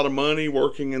making a lot of money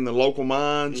working in the local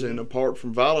mines, and apart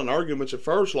from violent arguments at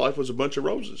first, life was a bunch of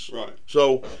roses. Right.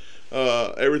 So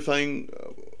everything.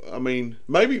 I mean,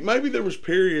 maybe there was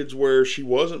periods where she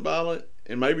wasn't violent,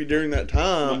 and maybe during that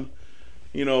time,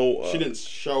 you know, she didn't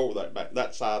show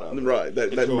that side of it. Right.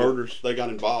 That murders. They got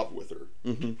involved with her.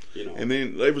 Mm-hmm. You know, and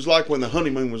then it was like when the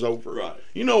honeymoon was over. Right.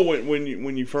 You know,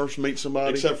 when you first meet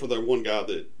somebody, except for the one guy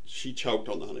that she choked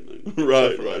on the honeymoon.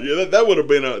 Right. Yeah, that would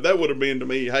have been to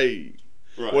me. Hey,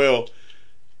 well,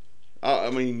 I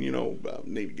mean, you know, I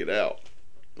need to get out,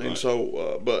 and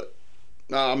so, but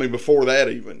I mean, before that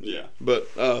even. Yeah. But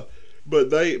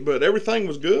everything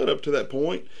was good up to that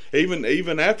point.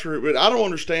 Even after it, but I don't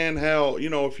understand how,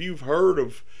 you know, if you've heard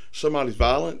of somebody's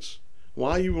violence,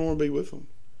 why you want to be with them.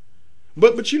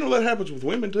 But you know that happens with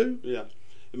women too. Yeah,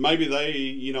 maybe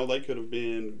they could have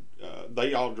been.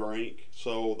 They all drank,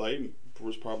 so they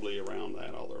was probably around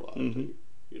that all their life too.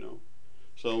 You know,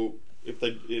 so if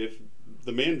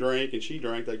the men drank and she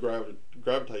drank, they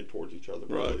gravitate towards each other.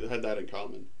 Probably. Right, they had that in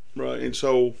common. Right, and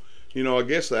so, you know, I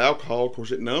guess the alcohol, of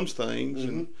course, it numbs things,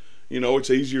 and you know, it's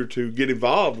easier to get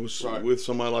involved with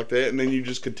somebody like that, and then you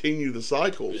just continue the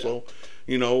cycle. Yeah. So,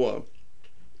 you know,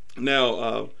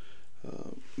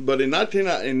 but in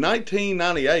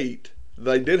 1998,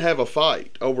 they did have a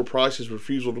fight over Price's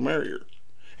refusal to marry her,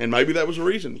 and maybe that was the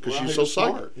reason, because she was so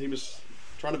smart. He was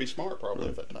trying to be smart probably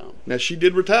at that time. Now she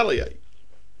did retaliate.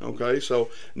 Okay, so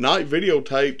Knight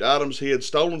videotaped items he had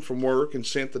stolen from work and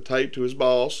sent the tape to his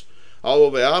boss.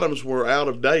 Although the items were out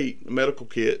of date, medical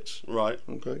kits. Right.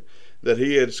 Okay. That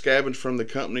he had scavenged from the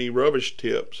company rubbish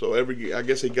tip. So I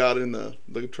guess he got in the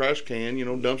trash can, you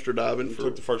know, dumpster diving.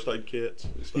 Took the first aid kits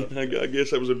and stuff. I guess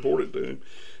that was important to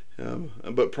him.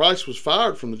 But Price was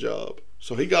fired from the job,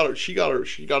 so she got him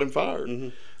fired. Mm-hmm.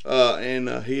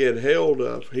 And he had held.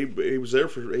 He was there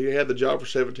he had the job for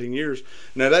 17 years.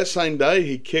 Now that same day,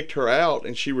 he kicked her out,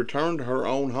 and she returned to her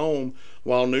own home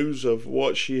while news of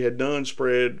what she had done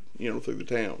spread, you know, through the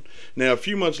town. Now a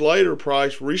few months later,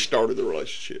 Price restarted the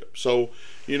relationship. So,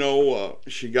 you know,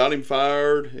 she got him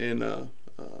fired, and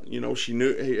you know,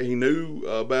 he knew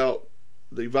about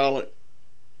the violent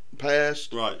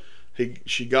past. Right.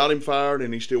 She got him fired,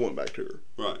 and he still went back to her.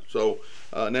 Right. So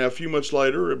now a few months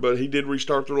later, but he did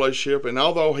restart the relationship, and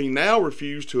although he now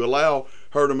refused to allow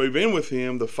her to move in with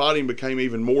him, the fighting became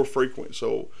even more frequent.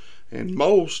 So, and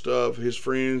most of his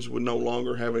friends would no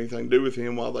longer have anything to do with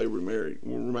him while they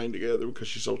remained together, because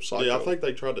she's so psycho. Yeah, I think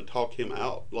they tried to talk him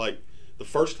out. Like the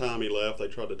first time he left, they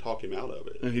tried to talk him out of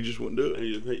it, and he just wouldn't do it.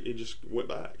 And he just went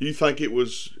back. Do you think it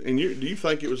was? Do you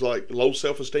think it was like low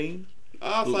self-esteem?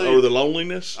 Or the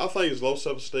loneliness. I think it's low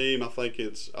self-esteem. I think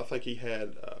he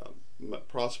had.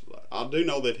 I do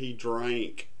know that he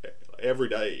drank every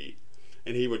day,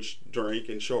 and he would drink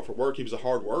and show up for work. He was a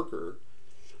hard worker,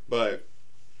 but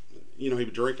you know, he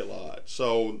would drink a lot.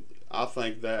 So I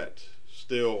think that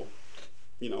still,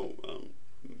 you know,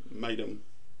 made him.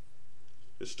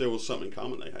 It still was something in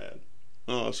common they had.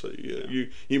 Oh, I see. Yeah.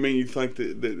 You mean you think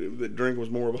that drink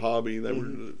was more of a hobby? They were,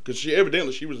 because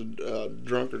she was a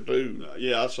drunkard too.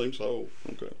 Yeah, I assume so.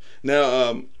 Okay.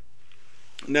 Now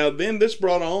then this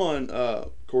brought on, of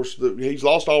course, he's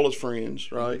lost all his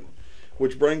friends, right?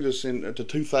 Which brings us to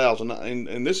 2000,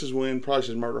 and this is when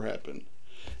Price's murder happened.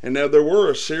 And now there were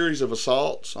a series of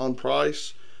assaults on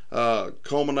Price,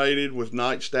 culminated with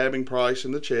Knight stabbing Price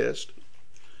in the chest.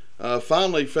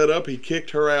 Finally, fed up, he kicked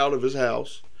her out of his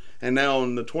house. And now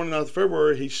on the 29th of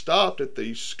February, he stopped at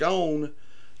the Scone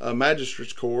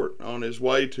Magistrates Court on his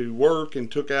way to work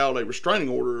and took out a restraining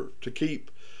order to keep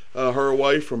her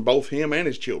away from both him and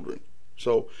his children.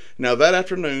 So now that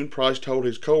afternoon, Price told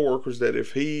his co-workers that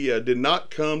if he did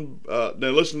not come, now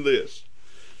listen to this.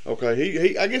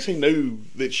 Okay, I guess he knew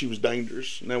that she was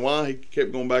dangerous. Now why he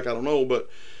kept going back, I don't know, but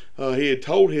he had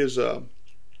told his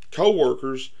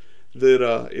co-workers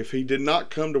that if he did not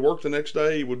come to work the next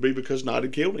day, it would be because Knight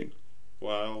had killed him.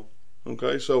 Wow.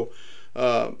 Okay, so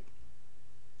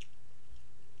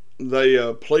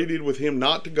they pleaded with him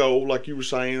not to go, like you were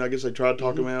saying. I guess they tried to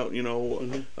talk him out, you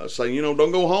know, saying, you know,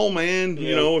 don't go home, man. Yeah.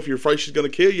 You know, if you're afraid she's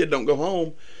going to kill you, don't go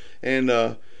home. And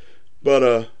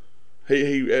but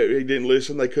he didn't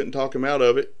listen. They couldn't talk him out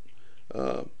of it.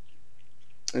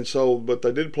 And so, but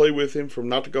they did plead with him for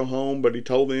not to go home, but he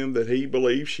told them that he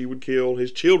believed she would kill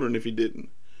his children if he didn't.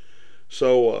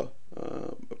 So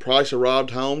Price arrived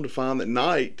home to find that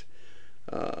Knight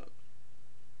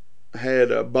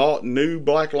had bought new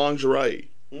black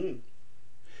lingerie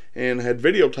and had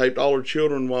videotaped all her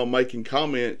children while making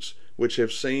comments which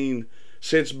have seen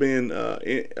since been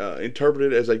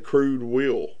interpreted as a crude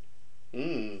will.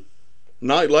 Mm.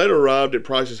 Knight later arrived at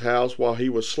Price's house while he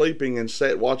was sleeping and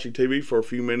sat watching TV for a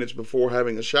few minutes before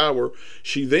having a shower.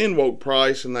 She then woke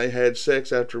Price and they had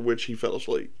sex, after which he fell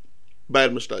asleep.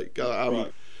 Bad mistake.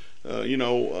 Right.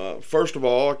 First of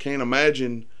all, I can't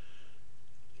imagine.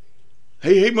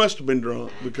 He must have been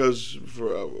drunk because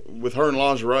with her in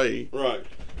lingerie. Right.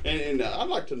 And I'd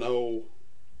like to know.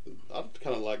 I'd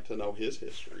kind of like to know his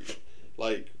history,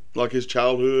 like his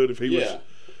childhood. If he was.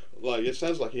 Like, it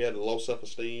sounds like he had a low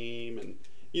self-esteem, and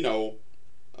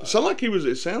it sounded like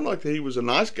he was a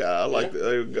nice guy, like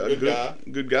a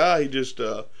good guy. He just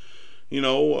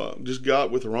just got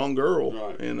with the wrong girl.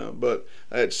 Right. And but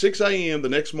at 6 a.m. the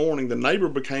next morning, the neighbor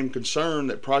became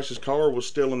concerned that Price's car was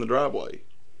still in the driveway.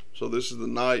 So this is the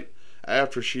night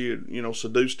after she had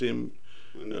seduced him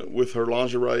with her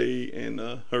lingerie and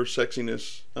her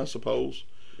sexiness, I suppose.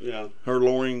 Yeah. Her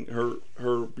luring,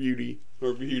 her beauty.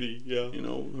 Her beauty, yeah.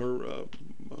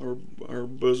 Her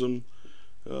bosom.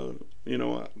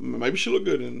 Maybe she looked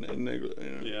good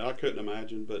in Yeah, I couldn't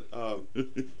imagine, but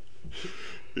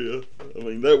yeah, I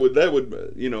mean that would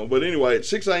But anyway, at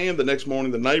 6 a.m. the next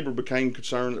morning, the neighbor became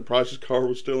concerned that Price's car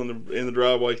was still in the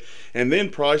driveway, and then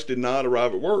Price did not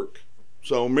arrive at work.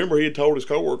 So remember, he had told his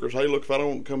coworkers, "Hey, look, if I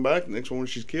don't come back the next morning,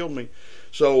 she's killed me."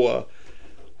 So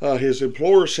his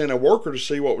employer sent a worker to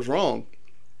see what was wrong.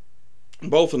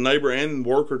 Both the neighbor and the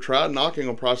worker tried knocking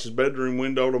on Price's bedroom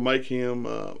window to make him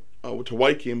to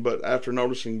wake him, but after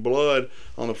noticing blood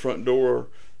on the front door,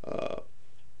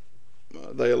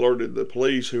 they alerted the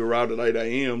police, who arrived at 8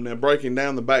 a.m. Now, breaking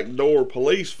down the back door,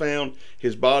 police found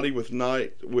his body with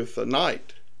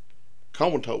Knight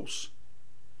comatose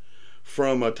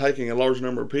from taking a large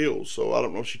number of pills. So I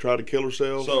don't know if she tried to kill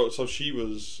herself. So she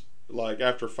was like,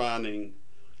 after finding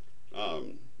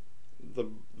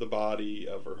the body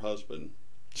of her husband,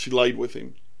 she laid with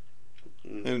him.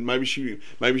 Mm-hmm. And maybe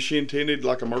she intended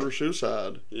like a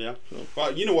murder-suicide. Yeah. So.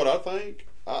 Well, you know what I think?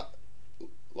 I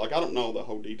don't know the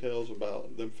whole details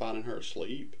about them finding her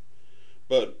asleep,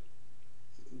 but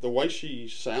the way she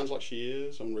sounds like she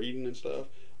is on reading and stuff,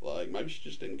 like maybe she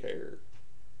just didn't care.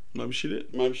 Maybe she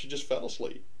did. Maybe she just fell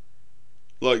asleep.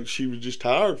 Like she was just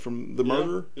tired from the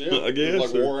murder. Yeah. I guess.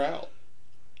 Like wore out.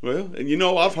 Well, and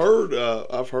I've heard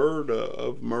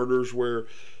of murders where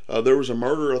there was a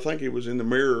murder. I think it was in the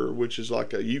Mirror, which is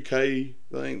like a UK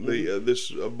thing. Mm-hmm.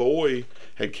 This boy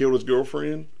had killed his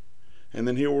girlfriend, and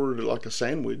then he ordered like a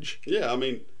sandwich. Yeah, I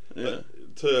mean,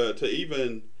 to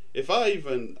even if I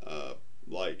even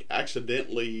like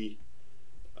accidentally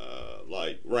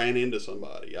like ran into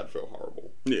somebody, I'd feel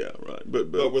horrible. Yeah, right.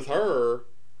 But with her,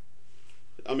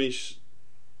 I mean.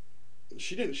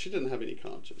 She didn't have any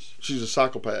conscience. She's a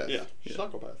psychopath. Yeah, she's a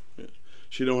psychopath. Yeah.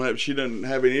 She doesn't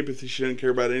have any empathy. She doesn't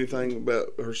care about anything about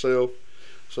herself.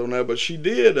 So no, but she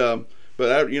did.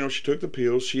 She took the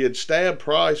pills. She had stabbed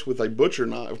Price with a butcher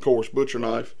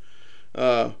knife,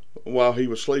 while he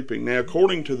was sleeping. Now,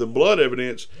 according to the blood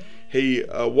evidence, he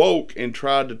awoke and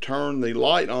tried to turn the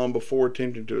light on before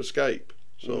attempting to escape.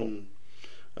 So,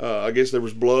 I guess there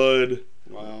was blood.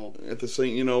 Wow. At the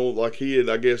scene, like he had,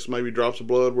 I guess, maybe drops of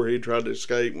blood where he tried to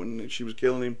escape when she was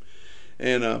killing him.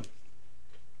 And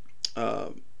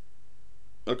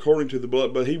according to the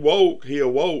blood, but he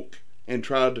awoke and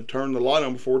tried to turn the light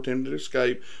on before attempting to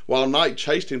escape, while Knight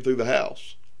chased him through the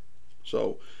house.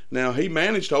 So now he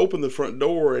managed to open the front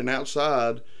door and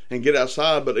get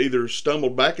outside, but either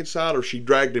stumbled back inside or she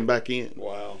dragged him back in.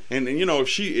 Wow. And if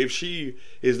she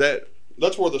is that.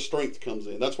 That's where the strength comes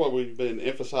in. That's why we've been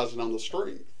emphasizing on the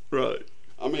strength. Right.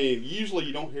 I mean, usually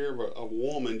you don't hear of a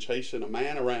woman chasing a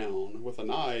man around with a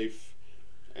knife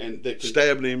and that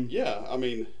stabbed him. Yeah, I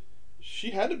mean,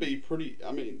 she had to be pretty.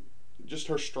 I mean, just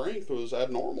her strength was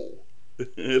abnormal.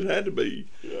 It had to be.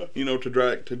 Yeah. To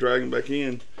drag him back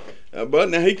in. But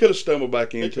now he could have stumbled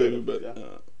back in too.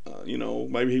 But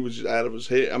maybe he was just out of his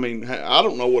head. I mean, I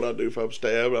don't know what I'd do if I was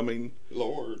stabbed. I mean,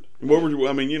 Lord.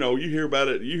 you hear about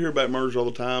it. You hear about murders all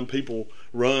the time. People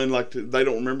run they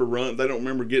don't remember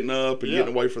getting up and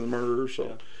getting away from the murderer.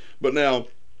 So, but now,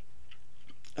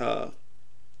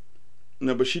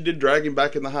 no, but she did drag him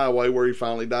back in the highway where he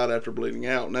finally died after bleeding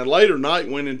out. Now later, Knight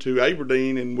went into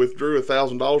Aberdeen and withdrew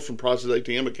 $1,000 from Price's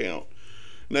ATM account.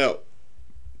 Now,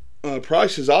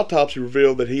 Price's autopsy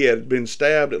revealed that he had been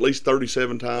stabbed at least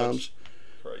 37 times.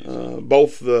 That's crazy.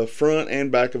 Both the front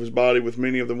and back of his body, with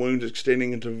many of the wounds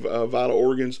extending into vital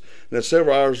organs. Now,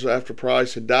 several hours after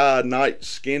Price had died, Knight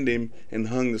skinned him and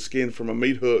hung the skin from a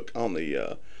meat hook on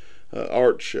the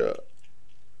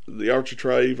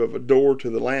architrave of a door to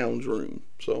the lounge room.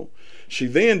 So she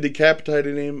then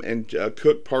decapitated him and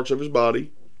cooked parts of his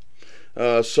body.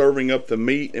 serving up the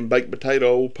meat and baked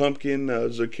potato, pumpkin,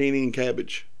 zucchini, and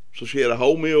cabbage. So she had a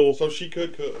whole meal. So she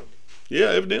could cook. Yeah,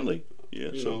 evidently.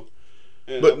 Yeah.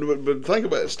 But think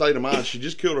about the state of mind. She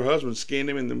just killed her husband, skinned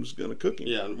him, and then was going to cook him.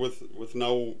 Yeah, with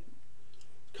no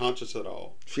conscience at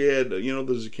all. She had the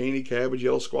zucchini, cabbage,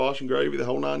 yellow squash, and gravy, the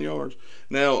whole 9 yards.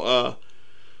 Now,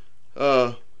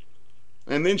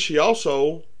 and then she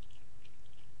also,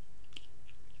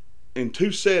 in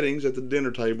 2 settings at the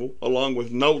dinner table, along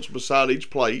with notes beside each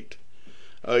plate,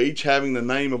 each having the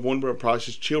name of one of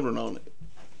Price's children on it.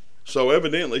 So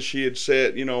evidently she had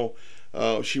set,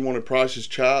 she wanted Price's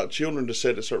children to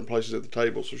sit at certain places at the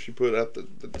table, so she put out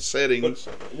the settings.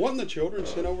 But wasn't the children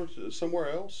sent over to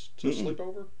somewhere else to sleep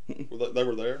over? They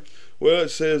were there? Well, it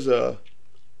says, no,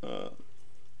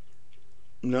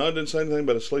 it didn't say anything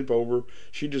about a sleepover.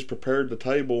 She just prepared the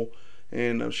table,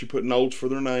 and she put notes for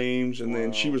their names, and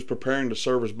then she was preparing to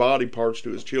serve his body parts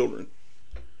to his children.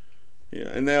 Yeah,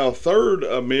 and now a third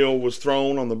meal was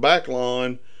thrown on the back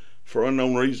lawn for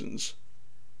unknown reasons.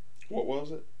 What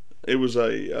was it? It was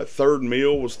a third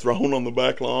meal was thrown on the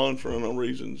back lawn for unknown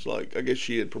reasons. Like, I guess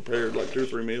she had prepared like 2 or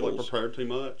 3 meals. Like prepared too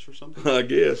much or something? I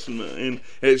guess. And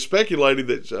it's speculated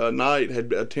that Knight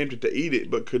had attempted to eat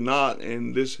it but could not,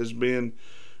 and this has been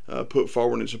put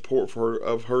forward in support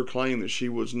of her claim that she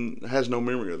has no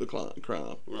memory of the crime.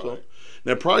 Right. So,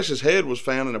 now, Price's head was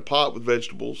found in a pot with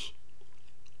vegetables.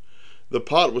 The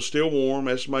pot was still warm,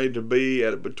 estimated to be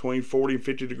at between 40 and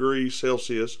 50 degrees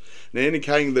Celsius, now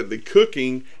indicating that the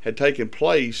cooking had taken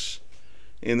place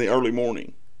in the early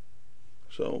morning.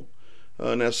 So,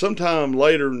 now sometime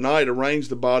later, Knight arranged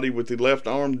the body with the left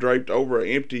arm draped over an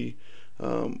empty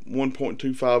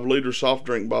 1.25 liter soft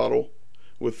drink bottle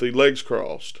with the legs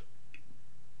crossed.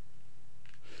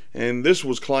 And this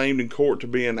was claimed in court to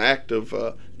be an act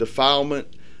of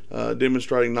defilement,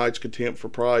 demonstrating Knight's contempt for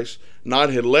Price.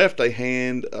 Knight had left a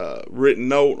hand-written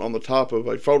note on the top of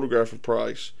a photograph of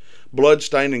Price,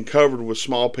 blood-stained and covered with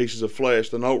small pieces of flesh.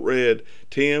 The note read,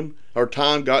 "Time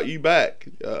got you back.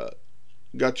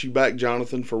 Got you back,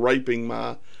 Jonathan, for raping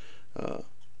my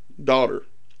daughter."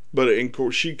 But in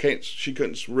course, she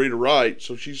couldn't read or write,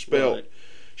 so she spelled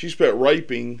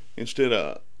raping instead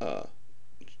of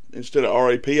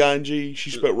raping.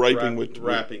 She spelled raping with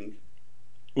rapping.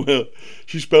 Well,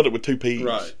 she spelled it with 2 P's.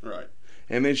 Right.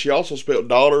 And then she also spelled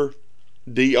daughter,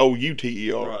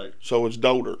 D-O-U-T-E-R. Right. So it's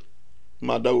daughter,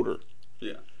 my daughter.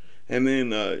 Yeah. And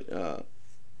then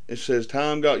it says,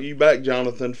 "Time got you back,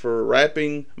 Jonathan, for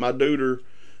rapping my daughter,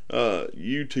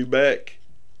 you two back."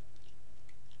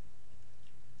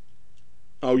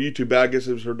 Oh, you two back, I guess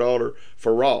it was her daughter,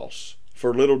 for Ross.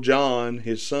 For little John,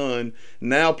 his son,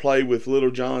 now play with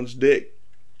little John's dick,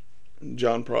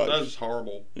 John Price. That's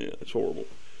horrible. Yeah, it's horrible.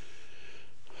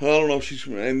 I don't know if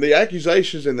and the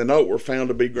accusations in the note were found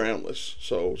to be groundless,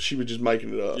 so she was just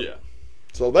making it up. Yeah.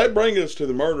 So that brings us to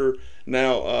the murder.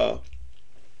 Now,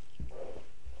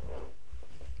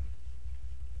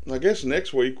 I guess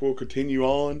next week we'll continue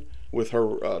on with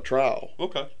her trial.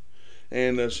 Okay.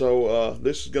 And so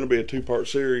this is going to be a 2-part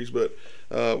series, but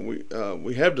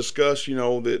we have discussed,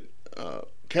 that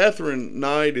Katherine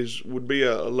Knight would be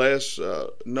a less.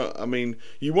 No, I mean,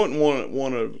 you wouldn't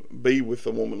want to be with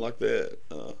a woman like that.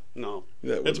 No,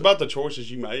 it's about the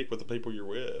choices you make with the people you're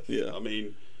with. Yeah, I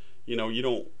mean, you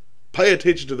don't pay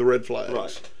attention to the red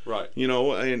flags. Right.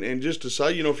 And just to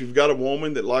say, if you've got a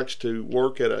woman that likes to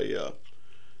work at a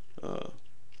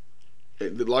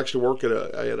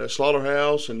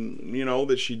slaughterhouse, and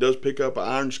that she does pick up an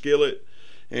iron skillet,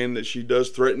 and that she does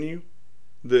threaten you,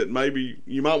 that maybe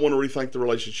you might want to rethink the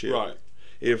relationship. Right.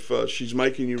 If she's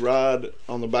making you ride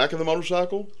on the back of the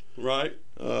motorcycle, right.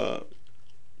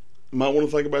 Might want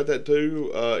to think about that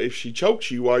too. If she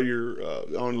chokes you while you're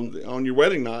on your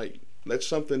wedding night, that's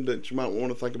something that you might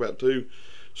want to think about too.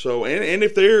 So, and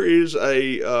if there is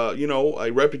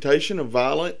a reputation of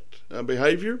violent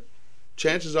behavior,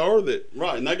 chances are that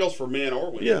and that goes for men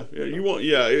or women. Yeah, you want.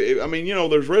 Yeah, I mean,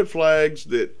 there's red flags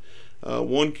that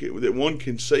one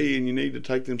can see, and you need to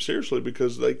take them seriously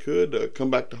because they could come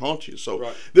back to haunt you.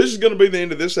 So this is going to be the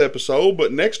end of this episode,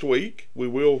 but next week we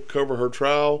will cover her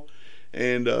trial.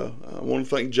 And I want to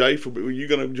thank Jay for. Are you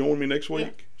going to join me next week?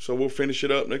 Yeah. So we'll finish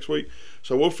it up next week.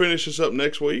 So we'll finish this up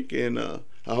next week, and I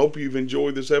hope you've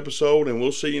enjoyed this episode. And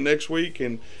we'll see you next week.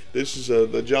 And this is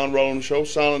the John Rowland Show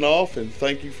signing off. And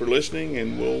thank you for listening.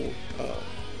 And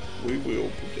we will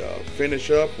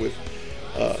finish up with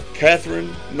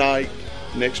Katherine Knight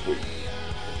next week.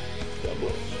 God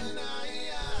bless.